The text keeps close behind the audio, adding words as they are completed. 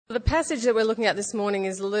The passage that we're looking at this morning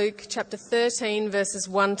is Luke chapter 13, verses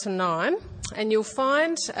 1 to 9. And you'll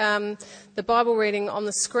find the Bible reading on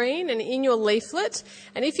the screen and in your leaflet.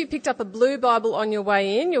 And if you picked up a blue Bible on your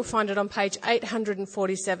way in, you'll find it on page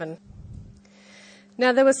 847.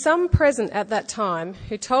 Now there were some present at that time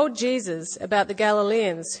who told Jesus about the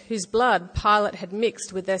Galileans whose blood Pilate had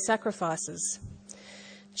mixed with their sacrifices.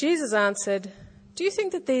 Jesus answered, "Do you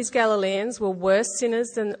think that these Galileans were worse sinners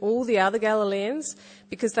than all the other Galileans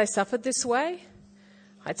because they suffered this way?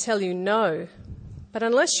 I tell you, no. But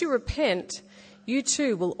unless you repent, you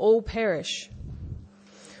too will all perish.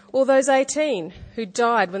 Or those 18 who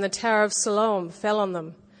died when the Tower of Siloam fell on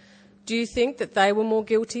them, do you think that they were more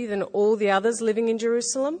guilty than all the others living in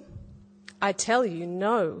Jerusalem? I tell you,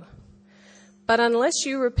 no. But unless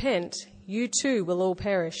you repent, you too will all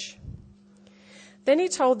perish." Then he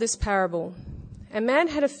told this parable. A man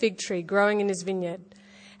had a fig tree growing in his vineyard,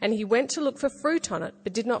 and he went to look for fruit on it,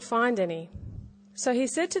 but did not find any. So he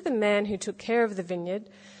said to the man who took care of the vineyard,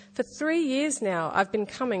 "For 3 years now I've been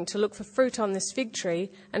coming to look for fruit on this fig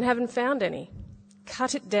tree and haven't found any.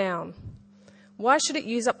 Cut it down. Why should it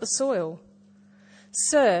use up the soil?"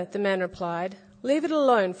 "Sir," the man replied, "leave it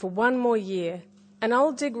alone for 1 more year, and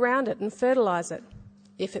I'll dig round it and fertilize it.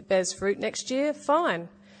 If it bears fruit next year, fine.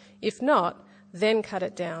 If not, then cut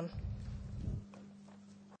it down."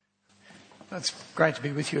 It's great to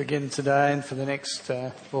be with you again today and for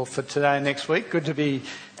today and next week. Good to be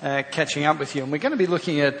catching up with you. And we're going to be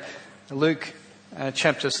looking at Luke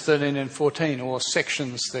chapters 13 and 14, or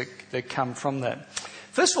sections that come from that.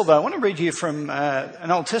 First of all, though, I want to read you from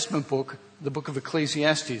an Old Testament book, the book of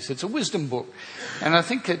Ecclesiastes. It's a wisdom book, and I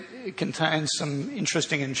think it contains some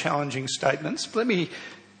interesting and challenging statements. Let me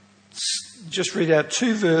just read out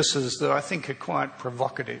 2 verses that I think are quite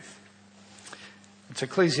provocative. It's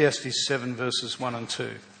Ecclesiastes 7, verses 1 and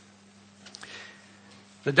 2.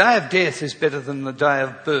 "The day of death is better than the day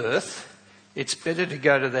of birth. It's better to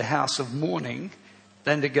go to the house of mourning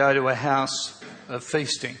than to go to a house of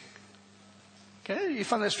feasting." Okay, you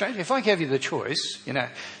find that strange? If I gave you the choice,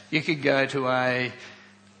 you could go to a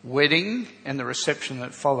wedding and the reception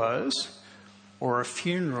that follows, or a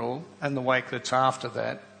funeral and the wake that's after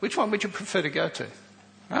that. Which one would you prefer to go to?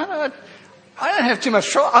 I don't have too much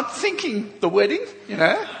trouble. I'm thinking the wedding,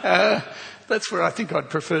 that's where I think I'd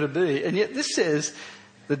prefer to be. And yet this says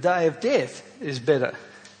the day of death is better.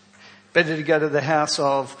 Better to go to the house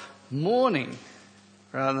of mourning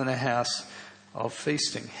rather than a house of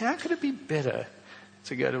feasting. How could it be better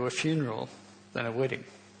to go to a funeral than a wedding?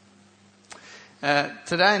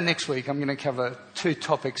 Today and next week I'm going to cover 2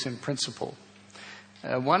 topics in principle.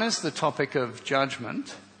 One is the topic of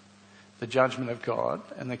judgment, the judgment of God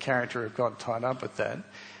and the character of God tied up with that.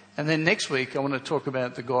 And then next week I want to talk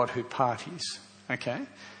about the God who parties. Okay?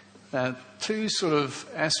 2 sort of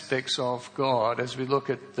aspects of God as we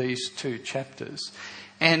look at these 2 chapters.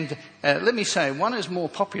 And let me say, one is more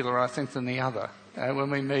popular, I think, than the other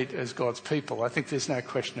when we meet as God's people. I think there's no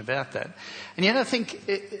question about that. And yet I think,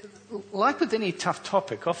 like with any tough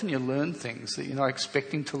topic, often you learn things that you're not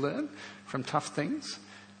expecting to learn from tough things.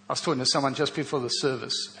 I was talking to someone just before the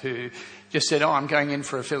service who just said, I'm going in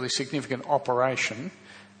for a fairly significant operation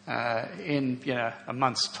in a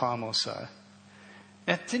month's time or so.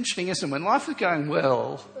 Now, it's interesting, isn't it? When life is going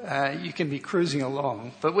well, you can be cruising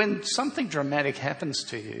along, but when something dramatic happens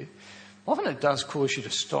to you, often it does cause you to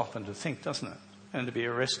stop and to think, doesn't it? And to be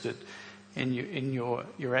arrested in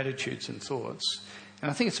your attitudes and thoughts.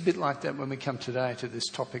 And I think it's a bit like that when we come today to this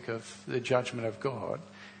topic of the judgment of God.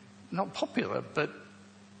 Not popular, but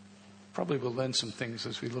probably we'll learn some things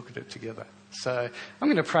as we look at it together. So I'm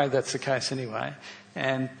going to pray that's the case anyway,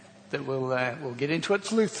 and that we'll get into it.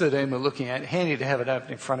 It's Luke 13 we're looking at. Handy to have it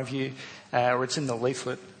open in front of you, or it's in the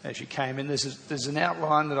leaflet as you came in. There's an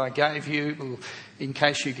outline that I gave you. In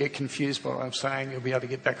case you get confused by what I'm saying, you'll be able to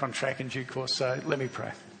get back on track in due course. So let me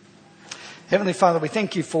pray. Heavenly Father, we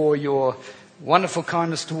thank you for your wonderful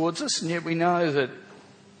kindness towards us, and yet we know that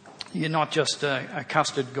you're not just a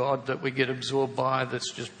custard God that we get absorbed by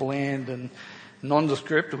that's just bland and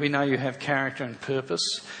nondescript. We know you have character and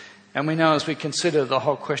purpose. And we know as we consider the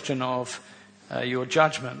whole question of your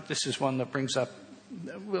judgment, this is one that brings up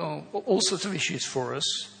all sorts of issues for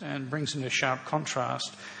us and brings into sharp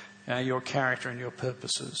contrast your character and your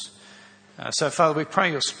purposes. So, Father, we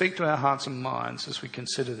pray you'll speak to our hearts and minds as we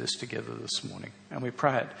consider this together this morning. And we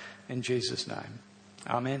pray it in Jesus' name.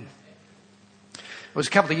 Amen. It was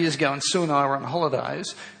a couple of years ago, and Sue and I were on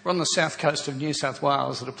holidays. We're on the south coast of New South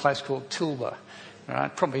Wales at a place called Tilba.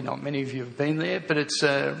 Right? Probably not many of you have been there, but it's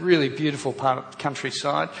a really beautiful part of the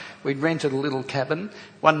countryside. We'd rented a little cabin.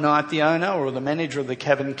 One night the owner or the manager of the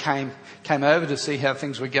cabin came over to see how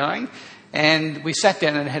things were going, and we sat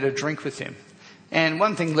down and had a drink with him. And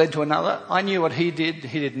one thing led to another. I knew what he did.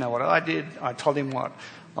 He didn't know what I did. I told him what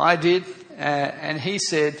I did. And he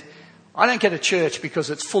said, I don't go to church because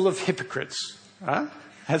it's full of hypocrites. Right?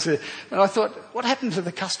 And I thought, what happened to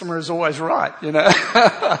the customer is always right, you know.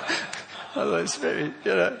 It's very,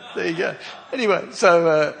 there you go. Anyway,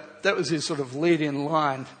 so that was his sort of lead-in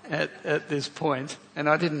line at this point. And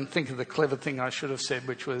I didn't think of the clever thing I should have said,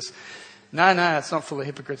 which was, no, it's not full of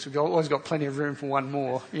hypocrites. We've always got plenty of room for one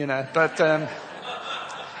more, you know. But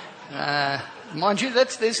mind you,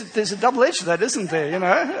 there's a double edge to that, isn't there, you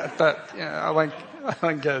know. But I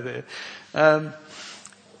won't go there.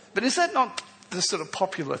 But is that not the sort of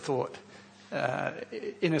popular thought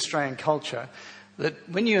in Australian culture? That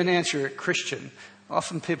when you announce you're a Christian,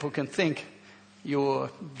 often people can think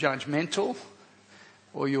you're judgmental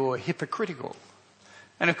or you're hypocritical.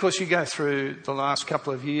 And of course you go through the last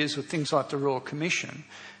couple of years with things like the Royal Commission,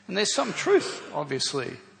 and there's some truth,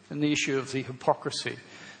 obviously, in the issue of the hypocrisy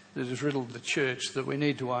that has riddled the church that we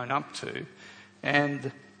need to own up to,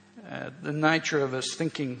 and the nature of us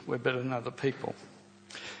thinking we're better than other people.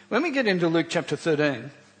 When we get into Luke chapter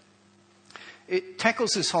 13, it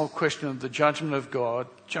tackles this whole question of the judgment of God,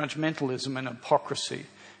 judgmentalism and hypocrisy.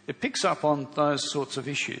 It picks up on those sorts of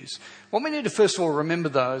issues. What we need to first of all remember,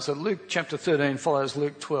 though, is that Luke chapter 13 follows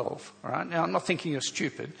Luke 12. Right? Now, I'm not thinking you're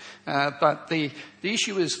stupid, but the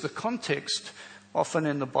issue is the context often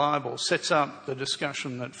in the Bible sets up the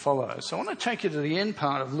discussion that follows. So I want to take you to the end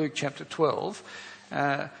part of Luke chapter 12,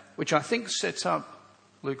 which I think sets up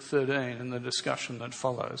Luke 13 and the discussion that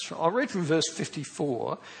follows. I'll read from verse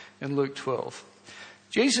 54 in Luke 12.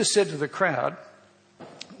 Jesus said to the crowd,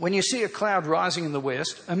 when you see a cloud rising in the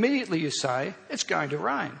west, immediately you say, it's going to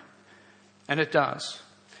rain. And it does.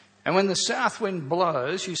 And when the south wind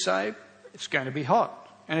blows, you say, it's going to be hot.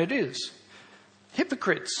 And it is.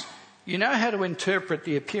 Hypocrites, you know how to interpret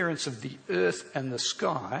the appearance of the earth and the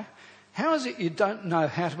sky. How is it you don't know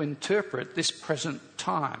how to interpret this present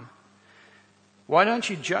time? Why don't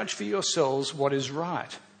you judge for yourselves what is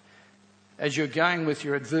right? As you're going with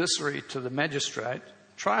your adversary to the magistrate,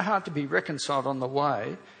 try hard to be reconciled on the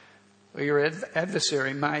way, or your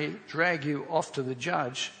adversary may drag you off to the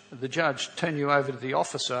judge turn you over to the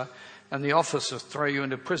officer, and the officer throw you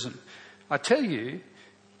into prison. I tell you,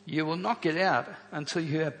 you will not get out until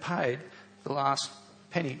you have paid the last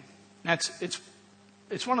penny. Now,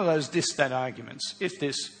 it's one of those this-that arguments. If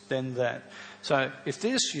this, then that. So if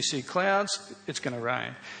this, you see clouds, it's going to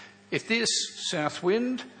rain. If this, south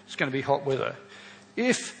wind, it's going to be hot weather.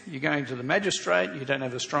 If you're going to the magistrate, you don't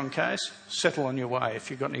have a strong case, settle on your way if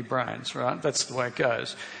you've got any brains, right? That's the way it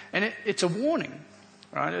goes. And it's a warning,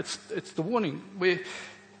 right? It's the warning.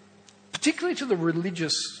 Particularly to the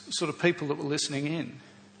religious sort of people that were listening in.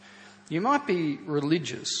 You might be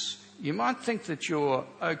religious. You might think that you're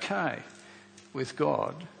okay with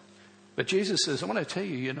God. But Jesus says, I want to tell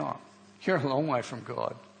you, you're not. You're a long way from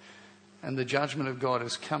God. And the judgment of God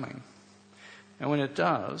is coming. And when it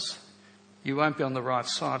does, you won't be on the right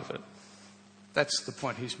side of it. That's the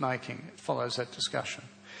point he's making. It follows that discussion.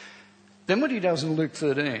 Then what he does in Luke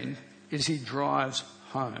 13 is he drives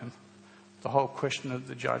home the whole question of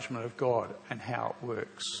the judgment of God and how it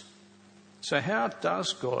works. So how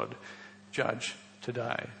does God judge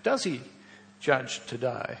today? Does he judge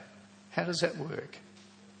today? How does that work?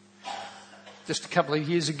 Just a couple of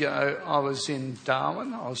years ago, I was in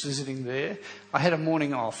Darwin. I was visiting there. I had a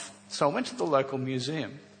morning off, so I went to the local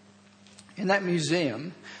museum. In that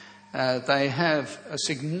museum, they have a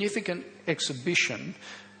significant exhibition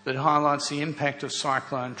that highlights the impact of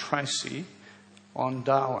Cyclone Tracy on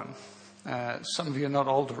Darwin. Some of you are not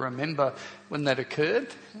old to remember when that occurred.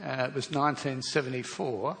 It was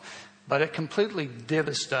 1974, but it completely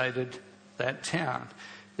devastated that town.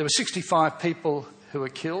 There were 65 people who were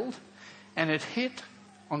killed, and it hit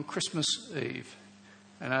on Christmas Eve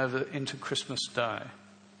and over into Christmas Day.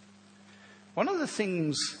 One of the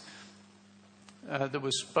things that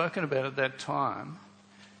was spoken about at that time,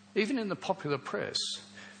 even in the popular press,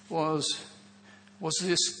 was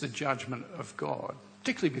this the judgment of God?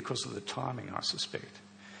 Particularly because of the timing, I suspect.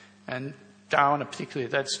 And Darwin, particularly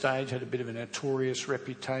at that stage, had a bit of a notorious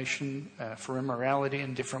reputation for immorality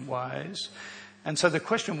in different ways. And so the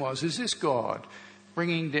question was, is this God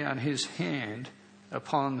bringing down his hand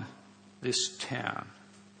upon this town?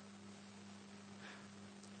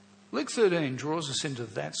 Luke 13 draws us into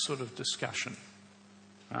that sort of discussion.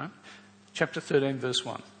 Right? Chapter 13, verse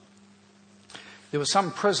 1. There were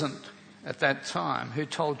some present at that time who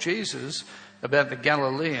told Jesus about the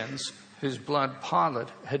Galileans whose blood Pilate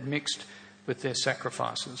had mixed with their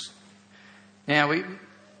sacrifices. Now,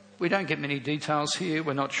 we don't get many details here.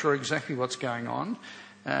 We're not sure exactly what's going on.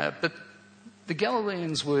 But the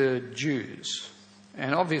Galileans were Jews.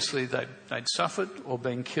 And obviously they'd suffered or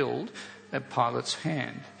been killed at Pilate's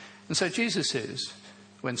hand. And so Jesus says,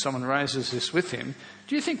 when someone raises this with him,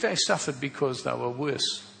 do you think they suffered because they were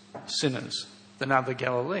worse sinners than other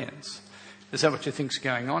Galileans? Is that what you think's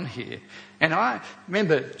going on here? And I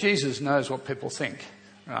remember, Jesus knows what people think,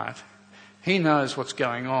 right? He knows what's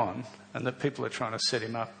going on and that people are trying to set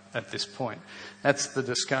him up at this point. That's the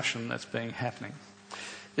discussion that's happening.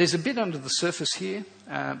 There's a bit under the surface here.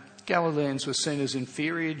 Galileans were seen as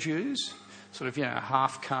inferior Jews, sort of,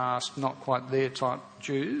 half-caste, not quite their type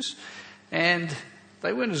Jews. And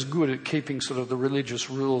they weren't as good at keeping sort of the religious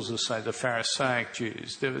rules as, say, the Pharisaic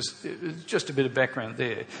Jews. There was just a bit of background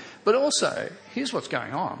there. But also, here's what's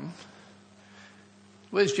going on.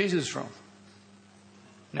 Where's Jesus from?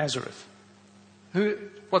 Nazareth.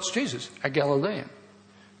 What's Jesus? A Galilean.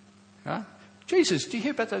 Right? Jesus, do you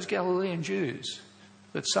hear about those Jews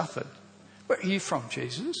that suffered? Where are you from,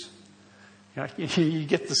 Jesus? You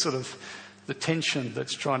get the sort of the tension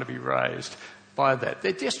that's trying to be raised by that.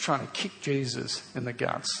 They're just trying to kick Jesus in the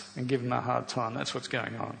guts and give him a hard time. That's what's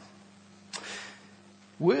going on.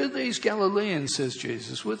 Were these Galileans, says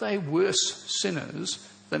Jesus, were they worse sinners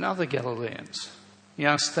than other Galileans? He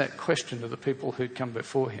asked that question to the people who'd come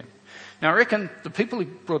before him. Now, I reckon the people who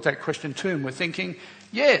brought that question to him were thinking,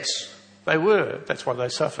 yes, they were. That's why they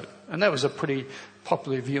suffered. And that was a pretty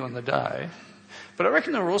popular view in the day. But I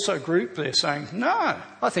reckon there were also a group there saying, no,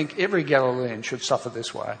 I think every Galilean should suffer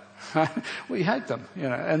this way. We hate them,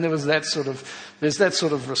 and there's that sort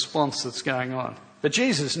of response that's going on. But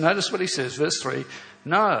Jesus, notice what he says, verse 3,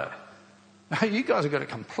 no, you guys have got it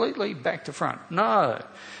completely back to front. No,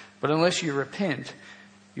 but unless you repent,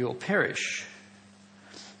 you'll perish.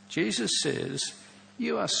 Jesus says,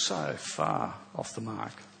 you are so far off the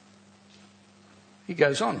mark. He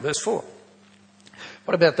goes on, verse 4.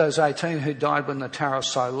 What about those 18 who died when the Tower of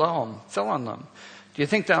Siloam fell on them? Do you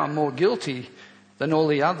think they are more guilty than all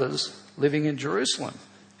the others living in Jerusalem?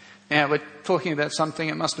 Now, we're talking about something,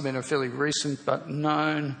 it must have been a fairly recent but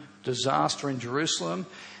known disaster in Jerusalem.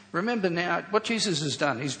 Remember now, what Jesus has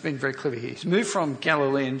done, he's been very clever here. He's moved from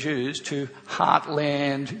Galilean Jews to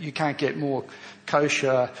heartland, you can't get more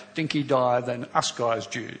kosher, dinky-die than us guys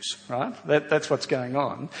Jews, right? That's what's going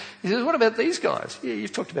on. He says, what about these guys? Yeah,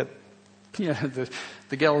 you've talked about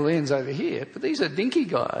the Galileans over here, but these are dinky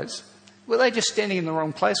guys. Were they just standing in the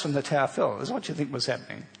wrong place when the tower fell? Is what you think was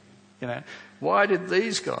happening. Why did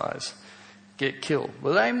these guys get killed?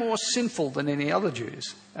 Were they more sinful than any other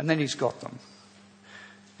Jews? And then he's got them.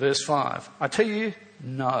 Verse 5, I tell you,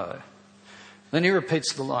 no. Then he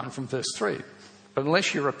repeats the line from verse 3. But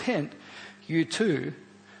unless you repent, you too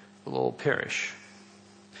will all perish.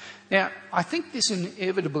 Now, I think this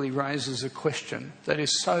inevitably raises a question that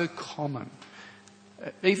is so common.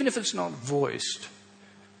 Even if it's not voiced,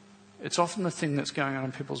 it's often the thing that's going on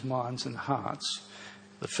in people's minds and hearts.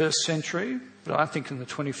 The first century, but I think in the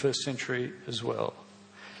 21st century as well.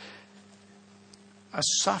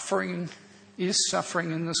 Is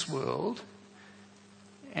suffering in this world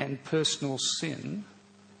and personal sin,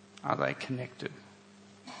 are they connected?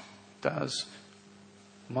 Does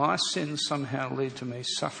my sin somehow lead to me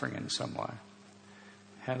suffering in some way?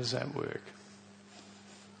 How does that work?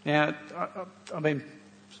 Now, I've been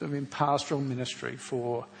in pastoral ministry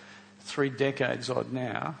for 3 decades odd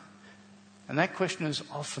now, and that question is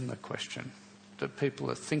often the question that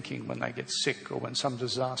people are thinking when they get sick or when some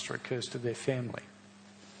disaster occurs to their family.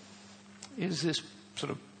 Is this sort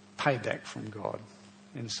of payback from God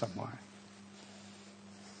in some way?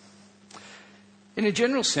 In a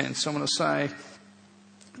general sense, I want to say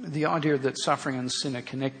the idea that suffering and sin are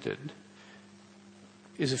connected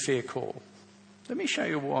is a fair call. Let me show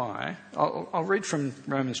you why. I'll read from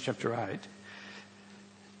Romans chapter 8.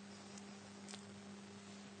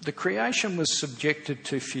 The creation was subjected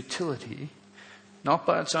to futility, not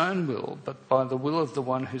by its own will, but by the will of the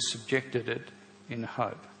one who subjected it in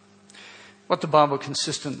hope. What the Bible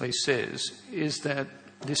consistently says is that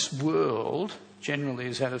this world generally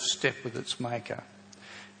is out of step with its maker.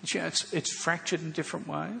 It's fractured in different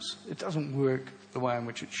ways. It doesn't work the way in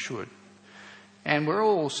which it should. And we're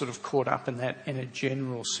all sort of caught up in that in a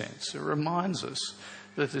general sense. It reminds us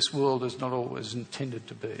that this world is not always intended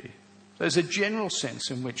to be. There's a general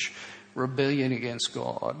sense in which rebellion against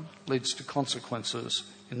God leads to consequences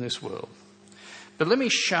in this world. But let me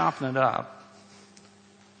sharpen it up.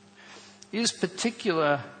 Is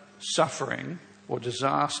particular suffering or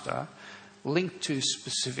disaster linked to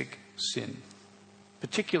specific sin.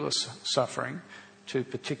 Particular suffering to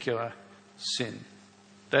particular sin.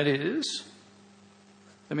 That is,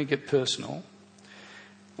 let me get personal.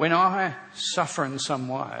 When I suffer in some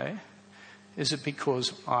way, is it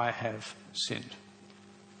because I have sinned?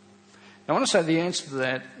 I want to say the answer to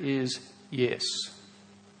that is yes.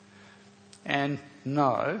 And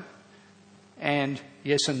no. And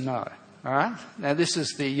yes and no. All right? Now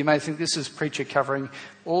you may think this is preacher covering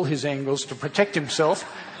all his angles to protect himself.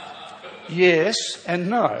 Yes and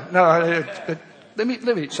no. No, but let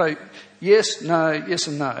me say yes, no, yes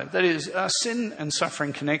and no. That is, are sin and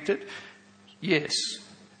suffering connected? Yes.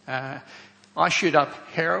 I shoot up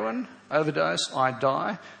heroin, overdose, I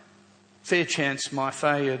die. Fair chance my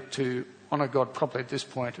failure to honour God properly at this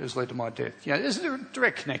point has led to my death. You know, there's a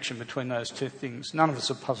direct connection between those two things. None of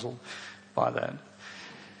us are puzzled by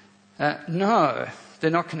that. No, they're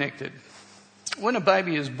not connected. When a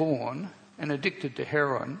baby is born and addicted to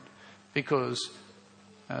heroin because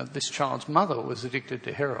this child's mother was addicted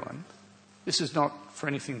to heroin, this is not for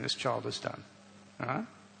anything this child has done. Right?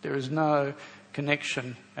 There is no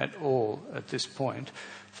connection at all at this point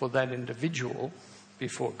for that individual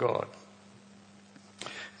before God.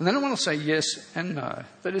 And then I want to say yes and no.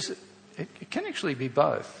 That is, it can actually be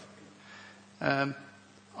both.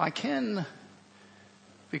 I can,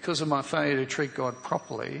 because of my failure to treat God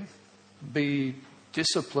properly, be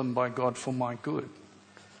disciplined by God for my good.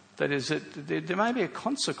 That is, there may be a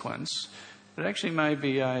consequence, but it actually may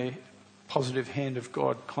be a positive hand of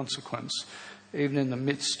God consequence, even in the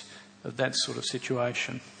midst of that sort of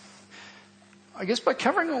situation. I guess by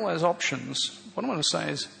covering all those options, what I want to say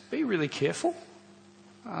is be really careful.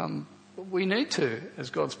 We need to, as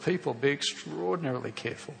God's people, be extraordinarily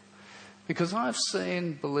careful. Because I've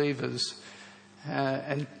seen believers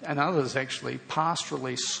and others actually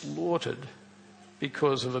pastorally slaughtered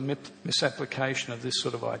because of a misapplication of this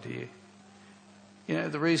sort of idea. You know,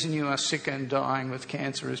 the reason you are sick and dying with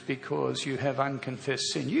cancer is because you have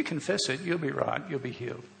unconfessed sin. You confess it, you'll be right, you'll be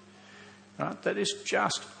healed. Right? That is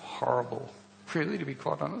just horrible. Really, to be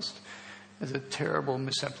quite honest, it's a terrible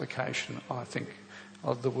misapplication, I think,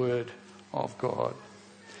 of the word of God.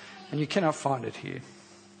 And you cannot find it here.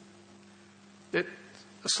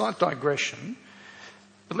 A slight digression,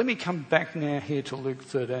 but let me come back now here to Luke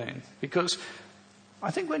 13, because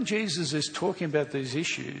I think when Jesus is talking about these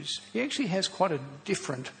issues, he actually has quite a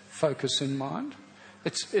different focus in mind.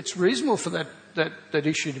 It's reasonable for that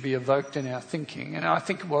issue to be evoked in our thinking, and I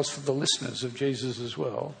think it was for the listeners of Jesus as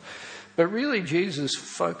well. But really, Jesus'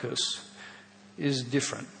 focus is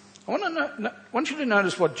different. I want you to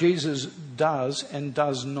notice what Jesus does and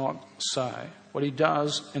does not say. What he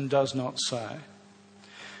does and does not say.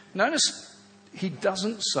 Notice he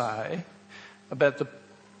doesn't say about the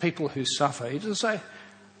people who suffer. He doesn't say,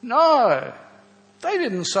 no, they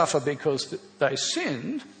didn't suffer because they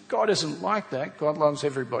sinned. God isn't like that. God loves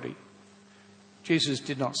everybody. Jesus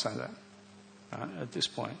did not say that at this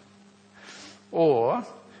point. Or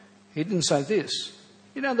he didn't say this.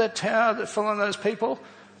 You know that tower that fell on those people?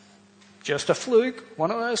 Just a fluke,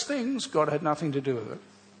 one of those things. God had nothing to do with it.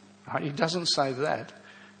 He doesn't say that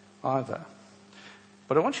either.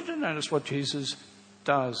 But I want you to notice what Jesus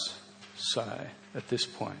does say at this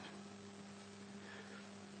point.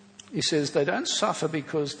 He says they don't suffer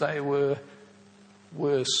because they were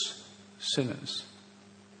worse sinners.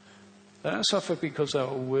 They don't suffer because they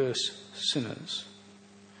were worse sinners.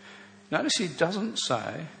 Notice he doesn't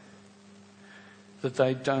say that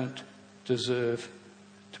they don't deserve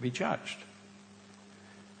to be judged.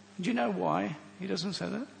 Do you know why he doesn't say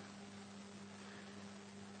that?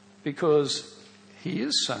 Because he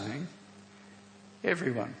is saying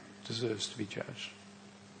everyone deserves to be judged.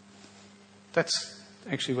 That's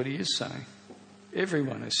actually what he is saying.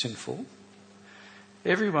 Everyone is sinful.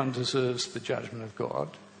 Everyone deserves the judgment of God.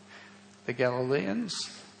 The Galileans,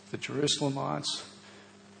 the Jerusalemites,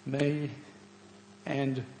 me,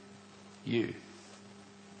 and you.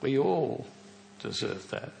 We all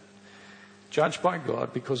deserve that. Judged by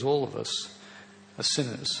God because all of us are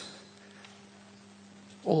sinners.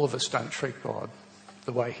 All of us don't treat God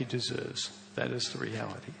the way he deserves. That is the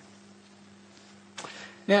reality.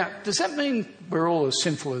 Now, does that mean we're all as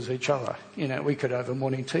sinful as each other? You know, we could over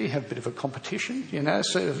morning tea have a bit of a competition,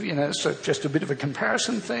 so just a bit of a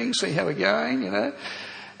comparison thing, see how we're going, And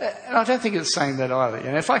I don't think it's saying that either.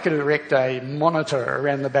 If I could erect a monitor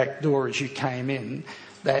around the back door as you came in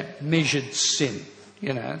that measured sin,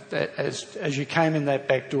 that as you came in that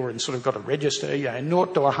back door and sort of got a register, 0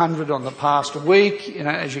 to 100 on the past week,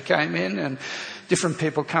 as you came in, and different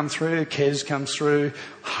people come through. Kez comes through,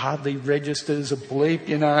 hardly registers a bleep,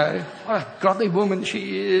 you know. What a godly woman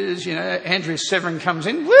she is, you know. Andrew Severin comes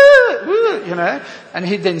in, woo, woo, you know. And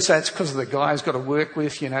he'd then say it's because of the guy he's got to work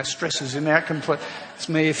with, you know, stresses him out completely. It's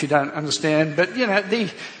me if you don't understand. But,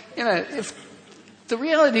 if the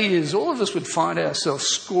reality is all of us would find ourselves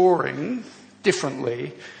scoring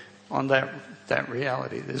differently on that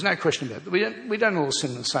reality. There's no question about it. We don't all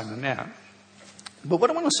sin the same amount. But what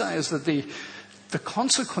I want to say is that the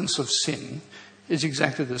consequence of sin is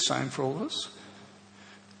exactly the same for all of us.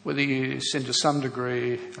 Whether you sin to some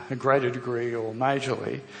degree, a greater degree, or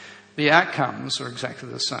majorly, the outcomes are exactly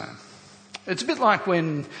the same. It's a bit like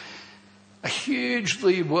when a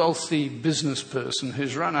hugely wealthy business person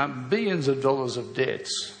who's run up billions of dollars of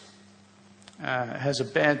debts has a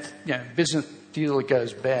bad business deal that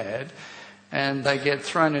goes bad, and they get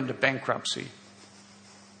thrown into bankruptcy.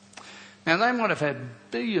 Now, they might have had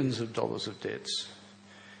billions of dollars of debts.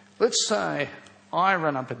 Let's say I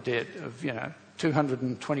run up a debt of,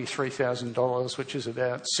 $223,000, which is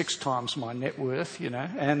about 6 times my net worth,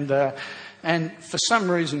 and for some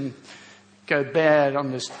reason go bad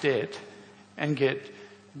on this debt and get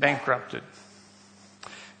bankrupted.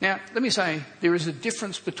 Now, let me say, there is a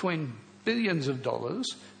difference between billions of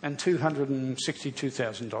dollars and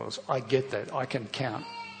 $262,000. I get that. I can count,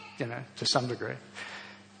 to some degree.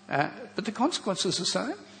 But the consequence is the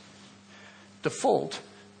same. Default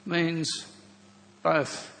means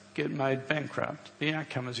both get made bankrupt. The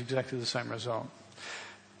outcome is exactly the same result.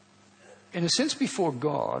 In a sense, before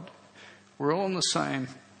God, we're all in the same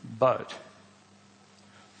boat.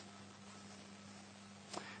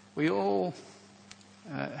 We all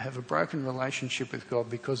have a broken relationship with God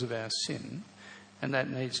because of our sin, and that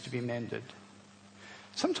needs to be mended.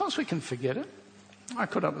 Sometimes we can forget it. I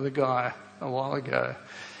caught up with a guy a while ago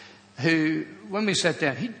who, when we sat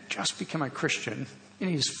down, he'd just become a Christian in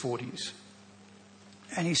his 40s.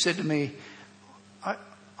 And he said to me, I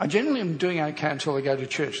generally am doing okay until I go to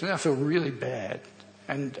church. Then I feel really bad.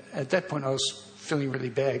 And at that point I was feeling really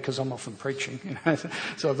bad because I'm often preaching,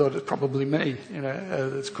 so I thought it's probably me,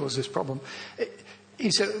 that's caused this problem. He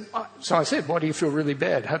said, so I said, why do you feel really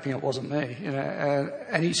bad? Hoping it wasn't me,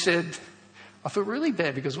 and he said, I feel really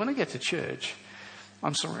bad because when I get to church,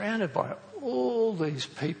 I'm surrounded by all these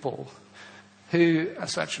people who are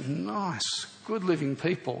such nice, good living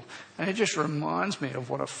people, and it just reminds me of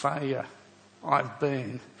what a failure I've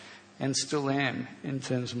been and still am in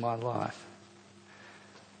terms of my life.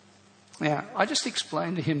 Now, I just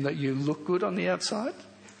explained to him that you look good on the outside,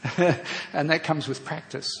 and that comes with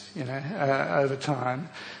practice, over time.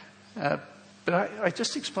 But I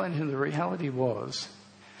just explained to him the reality was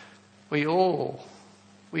we all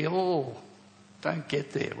don't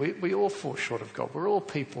get there. We all fall short of God. We're all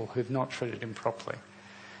people who've not treated him properly.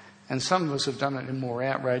 And some of us have done it in more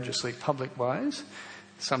outrageously public ways,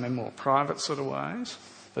 some in more private sort of ways.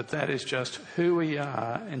 But that is just who we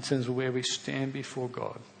are in terms of where we stand before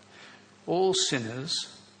God. All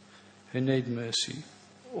sinners who need mercy.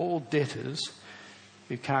 All debtors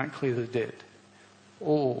who can't clear the debt.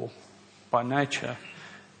 All, by nature,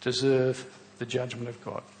 deserve the judgment of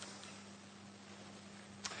God.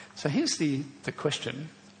 So here's the question.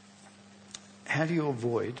 How do you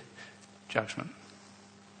avoid judgment?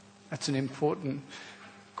 That's an important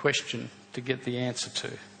question to get the answer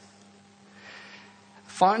to.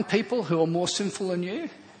 Find people who are more sinful than you.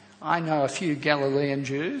 I know a few Galilean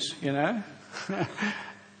Jews,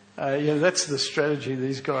 that's the strategy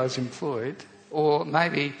these guys employed. Or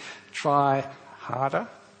maybe try harder.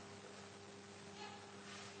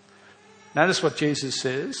 Notice what Jesus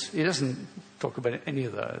says. He doesn't talk about any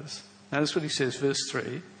of those. Notice what he says, verse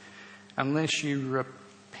 3. Unless you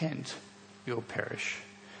repent, you'll perish.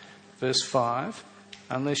 Verse 5.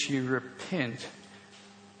 Unless you repent,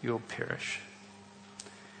 you'll perish.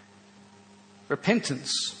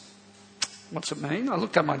 Repentance. What's it mean? I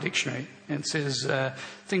looked up my dictionary and it says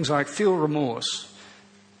things like feel remorse,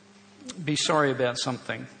 be sorry about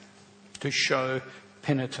something, to show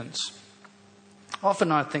penitence.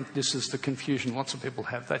 Often I think this is the confusion lots of people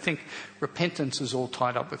have. They think repentance is all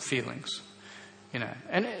tied up with feelings,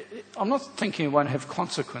 And I'm not thinking it won't have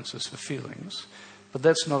consequences for feelings, but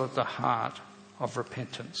that's not at the heart of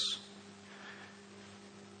repentance.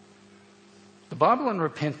 The Bible on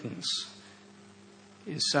repentance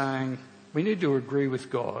is saying we need to agree with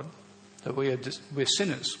God that we're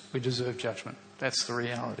sinners. We deserve judgment. That's the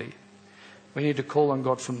reality. We need to call on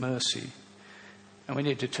God for mercy. And we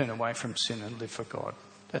need to turn away from sin and live for God.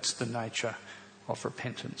 That's the nature of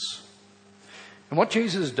repentance. And what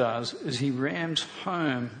Jesus does is he rams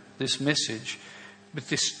home this message with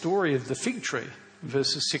this story of the fig tree.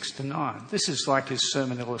 verses 6 to 9. This is like his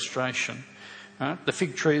sermon illustration. The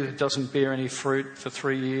fig tree that doesn't bear any fruit for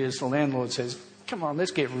 3 years, the landlord says, come on,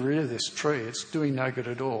 let's get rid of this tree. It's doing no good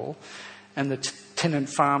at all. And the tenant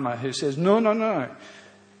farmer who says, no,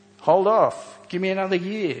 hold off. Give me another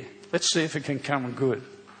year. Let's see if it can come good.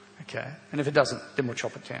 Okay. And if it doesn't, then we'll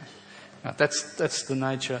chop it down. That's the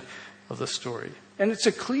nature of the story. And it's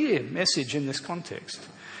a clear message in this context.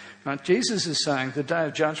 Jesus is saying the day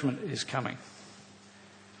of judgment is coming.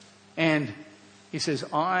 And he says,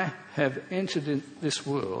 I have entered in this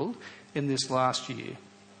world in this last year.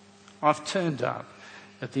 I've turned up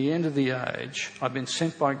at the end of the age. I've been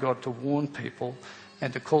sent by God to warn people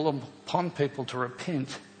and to call upon people to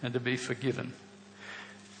repent and to be forgiven.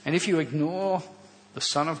 And if you ignore the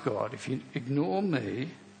Son of God, if you ignore me,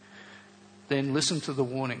 then listen to the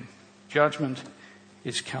warning. Judgment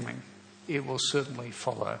is coming. It will certainly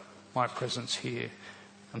follow my presence here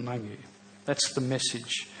among you. That's the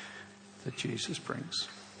message that Jesus brings.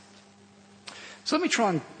 So let me try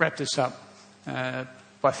and wrap this up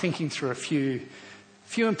by thinking through a few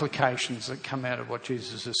implications that come out of what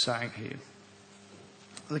Jesus is saying here.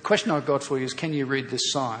 The question I've got for you is, can you read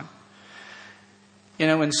this sign? You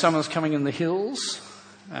know, when summer's coming in the hills,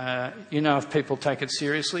 if people take it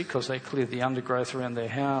seriously because they clear the undergrowth around their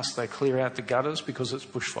house, they clear out the gutters because it's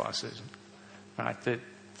bushfire season. Right?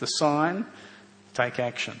 The sign, take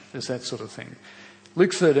action. There's that sort of thing.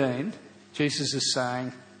 Luke 13, Jesus is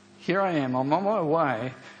saying, here I am, I'm on my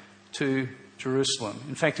way to Jerusalem.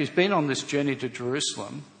 In fact, he's been on this journey to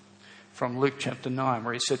Jerusalem from Luke chapter 9,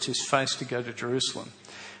 where he sets his face to go to Jerusalem.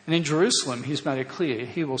 And in Jerusalem, he's made it clear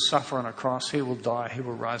he will suffer on a cross, he will die, he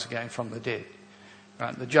will rise again from the dead.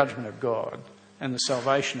 Right? The judgment of God and the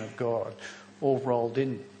salvation of God all rolled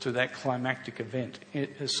into that climactic event.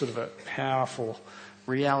 It is sort of a powerful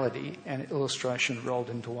reality and illustration rolled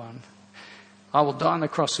into one. I will die on the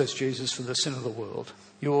cross, says Jesus, for the sin of the world.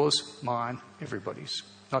 Yours, mine, everybody's.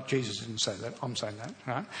 Not Jesus didn't say that, I'm saying that.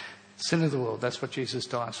 Right? Sin of the world, that's what Jesus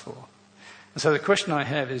dies for. And so the question I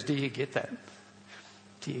have is, do you get that?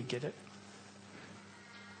 Do you get it?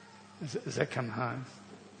 Does that come home?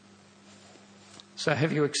 So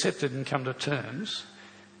have you accepted and come to terms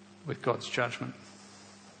with God's judgment?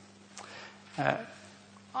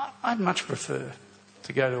 I'd much prefer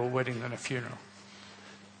to go to a wedding than a funeral.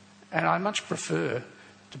 And I much prefer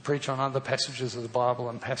to preach on other passages of the Bible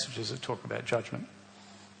and passages that talk about judgment.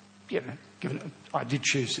 Given I did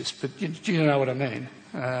choose this, but do you know what I mean?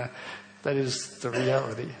 That is the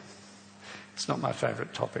reality. It's not my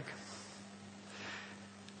favourite topic.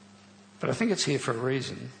 But I think it's here for a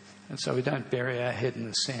reason, and so we don't bury our head in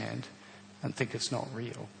the sand and think it's not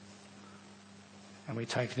real. And we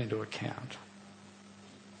take it into account.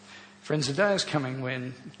 Friends, the day is coming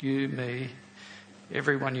when you, me,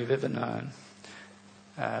 everyone you've ever known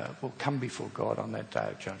will come before God on that day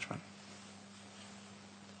of judgment.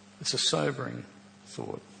 It's a sobering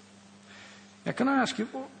thought. Now, can I ask you,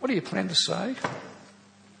 what do you plan to say?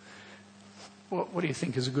 What do you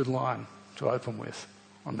think is a good line to open with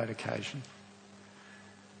on that occasion?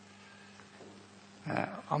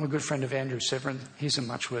 I'm a good friend of Andrew Severin. He's a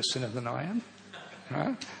much worse sinner than I am.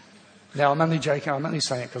 Right? Now, I'm only joking. I'm only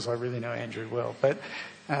saying it because I really know Andrew well. But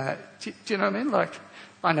do you know what I mean? Like,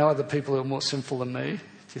 I know other people who are more sinful than me. Do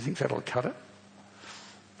you think that'll cut it?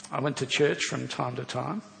 I went to church from time to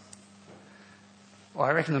time. Well,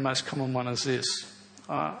 I reckon the most common one is this.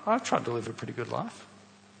 I've tried to live a pretty good life.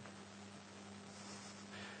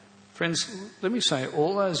 Friends, let me say,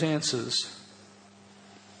 all those answers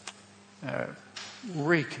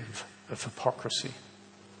reek of hypocrisy.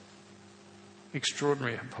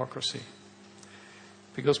 Extraordinary hypocrisy.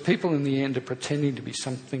 Because people in the end are pretending to be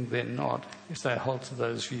something they're not if they hold to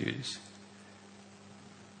those views.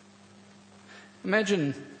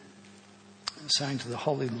 Imagine saying to the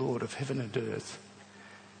Holy Lord of heaven and earth,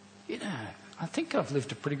 I think I've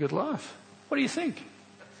lived a pretty good life. What do you think?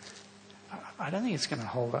 I don't think it's going to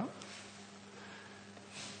hold up.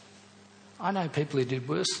 I know people who did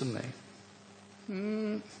worse than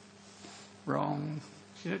me. Wrong.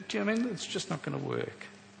 Do you know what I mean? It's just not going to work.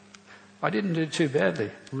 I didn't do too badly.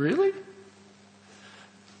 Really?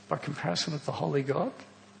 By comparison with the Holy God?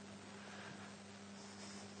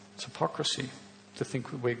 It's hypocrisy to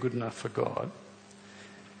think we're good enough for God.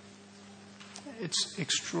 It's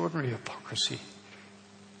extraordinary hypocrisy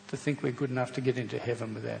to think we're good enough to get into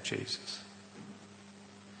heaven without Jesus.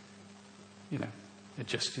 It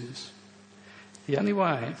just is. The only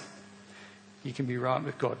way you can be right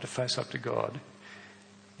with God, to face up to God,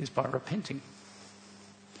 is by repenting.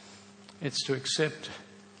 It's to accept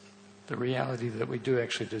the reality that we do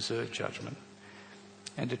actually deserve judgment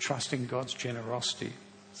and to trust in God's generosity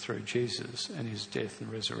through Jesus and his death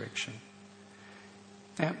and resurrection.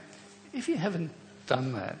 Now, if you haven't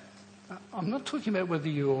done that, I'm not talking about whether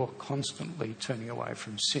you're constantly turning away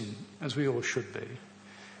from sin, as we all should be.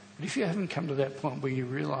 But if you haven't come to that point where you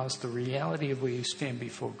realise the reality of where you stand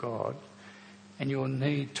before God and your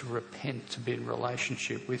need to repent to be in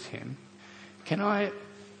relationship with him, can I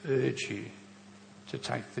urge you to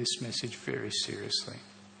take this message very seriously?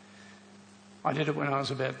 I did it when I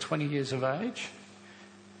was about 20 years of age.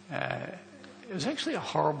 It was actually a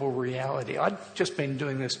horrible reality. I'd just been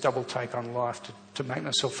doing this double take on life to make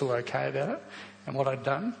myself feel okay about it and what I'd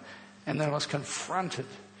done. And then I was confronted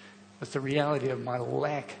with the reality of my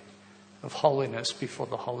lack of holiness before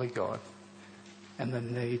the holy God and the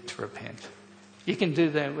need to repent. You can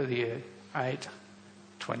do that whether you're 8,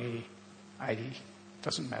 20, 80,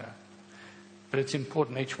 doesn't matter. But it's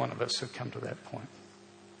important each one of us have come to that point.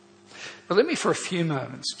 But let me for a few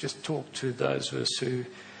moments just talk to those of us who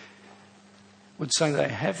would say they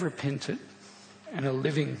have repented and are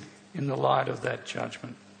living in the light of that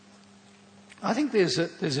judgment. I think there's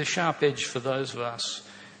a sharp edge for those of us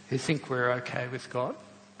who think we're okay with God.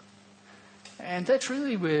 And that's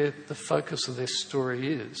really where the focus of this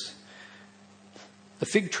story is. The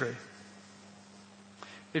fig tree.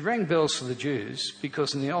 It rang bells for the Jews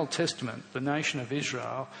because in the Old Testament, the nation of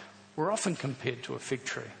Israel were often compared to a fig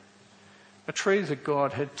tree. A tree that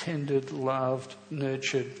God had tended, loved,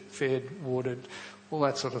 nurtured, fed, watered, all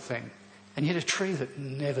that sort of thing. And yet a tree that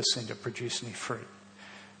never seemed to produce any fruit.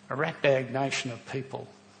 A ratbag nation of people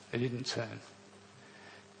that didn't turn.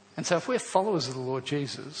 And so if we're followers of the Lord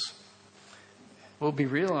Jesus, we'll be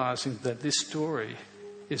realising that this story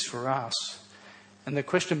is for us. And the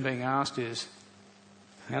question being asked is,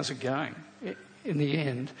 how's it going? In the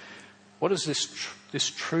end, what is this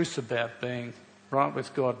truth about being right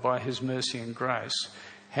with God by his mercy and grace?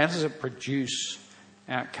 How does it produce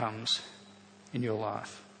outcomes in your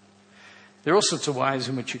life? There are all sorts of ways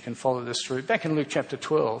in which you can follow this through. Back in Luke chapter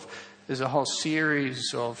 12, there's a whole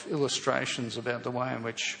series of illustrations about the way in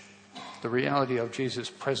which the reality of Jesus'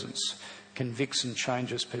 presence convicts and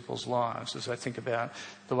changes people's lives as they think about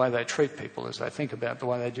the way they treat people, as they think about the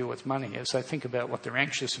way they deal with money, as they think about what they're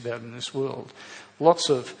anxious about in this world. Lots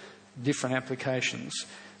of different applications.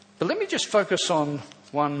 But let me just focus on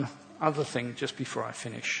one other thing just before I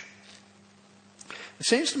finish. It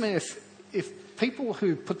seems to me if people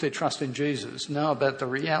who put their trust in Jesus know about the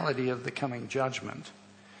reality of the coming judgment,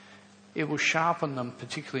 it will sharpen them,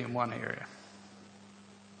 particularly in one area.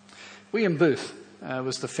 William Booth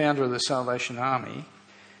was the founder of the Salvation Army,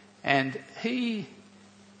 and he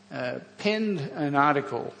penned an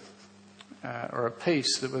article or a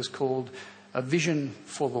piece that was called A Vision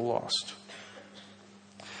for the Lost.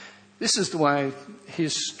 This is the way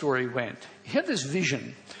his story went. He had this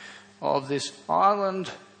vision of this island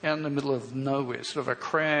out in the middle of nowhere, sort of a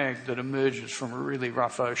crag that emerges from a really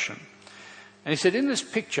rough ocean. And he said, in this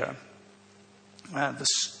picture,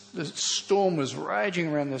 the storm was raging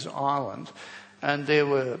around this island, and there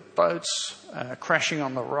were boats crashing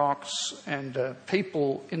on the rocks and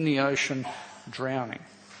people in the ocean drowning.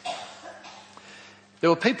 There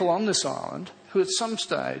were people on this island who at some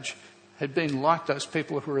stage had been like those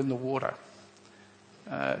people who were in the water,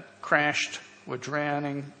 crashed, were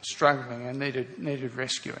drowning, struggling and needed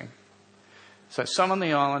rescuing. So some on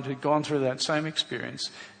the island who'd gone through that same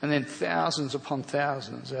experience, and then thousands upon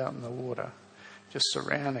thousands out in the water, just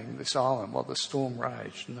surrounding this island while the storm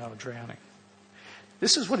raged and they were drowning.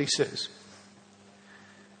 This is what he says.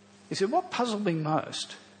 He said, what puzzled me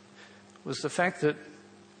most was the fact that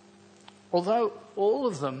although all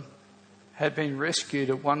of them had been rescued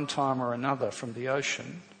at one time or another from the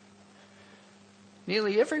ocean,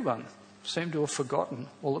 nearly everyone seemed to have forgotten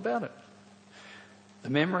all about it. The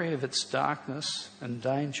memory of its darkness and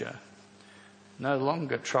danger no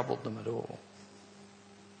longer troubled them at all.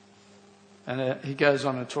 And he goes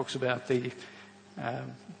on and talks about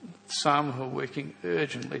some who are working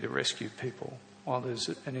urgently to rescue people, while there's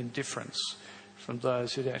an indifference from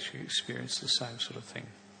those who'd actually experienced the same sort of thing.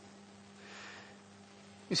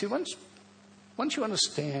 You see, once you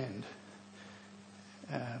understand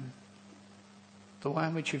the way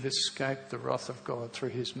in which you've escaped the wrath of God through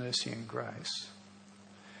his mercy and grace,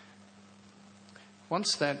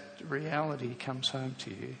 once that reality comes home to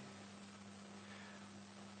you,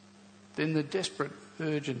 then the desperate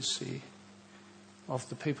urgency of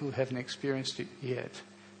the people who haven't experienced it yet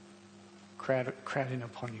crowd in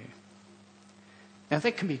upon you. Now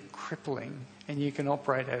that can be crippling, and you can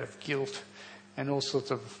operate out of guilt and all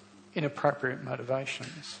sorts of inappropriate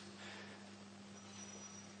motivations.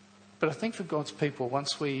 But I think for God's people,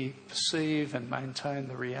 once we perceive and maintain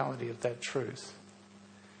the reality of that truth,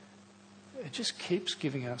 it just keeps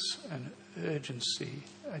giving us an urgency,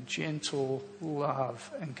 a gentle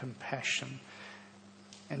love and compassion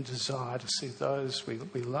and desire to see those we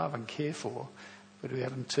love and care for, but we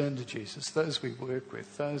haven't turned to Jesus, those we work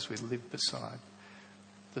with, those we live beside,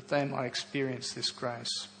 that they might experience this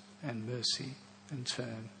grace and mercy and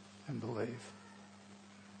turn and believe.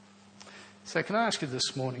 So can I ask you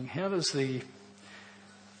this morning, how does the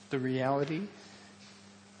reality,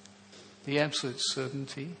 the absolute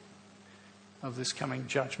certainty of this coming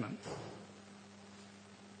judgment,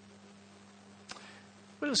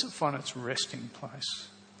 where does it find its resting place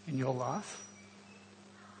in your life?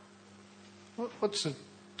 What's it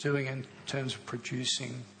doing in terms of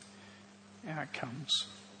producing outcomes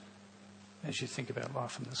as you think about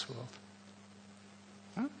life in this world?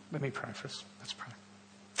 Well, let me pray for us. Let's pray.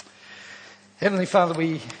 Heavenly Father,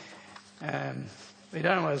 we don't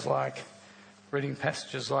always like reading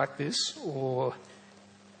passages like this or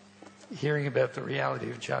hearing about the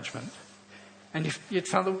reality of judgment. And yet,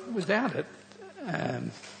 Father, without it,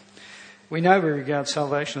 we know we regard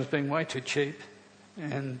salvation as being way too cheap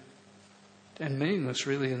and meaningless,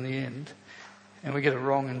 really, in the end. And we get it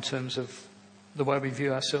wrong in terms of the way we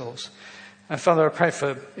view ourselves. And Father, I pray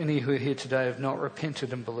for any who are here today who have not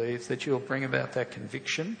repented and believed that you'll bring about that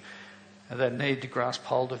conviction, that need to grasp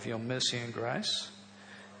hold of your mercy and grace.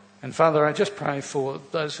 And Father, I just pray for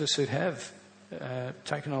those of us who have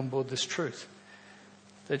taken on board this truth,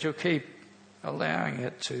 that you'll keep allowing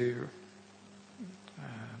it to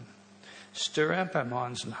stir up our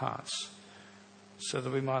minds and hearts so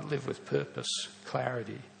that we might live with purpose,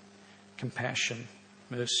 clarity, compassion,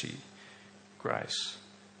 mercy, grace,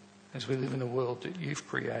 as we live in a world that you've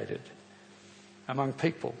created, among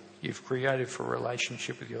people you've created for a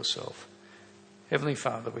relationship with yourself. Heavenly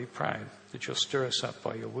Father, we pray that you'll stir us up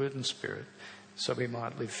by your word and spirit so we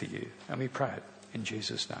might live for you. And we pray it in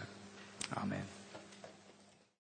Jesus' name. Amen.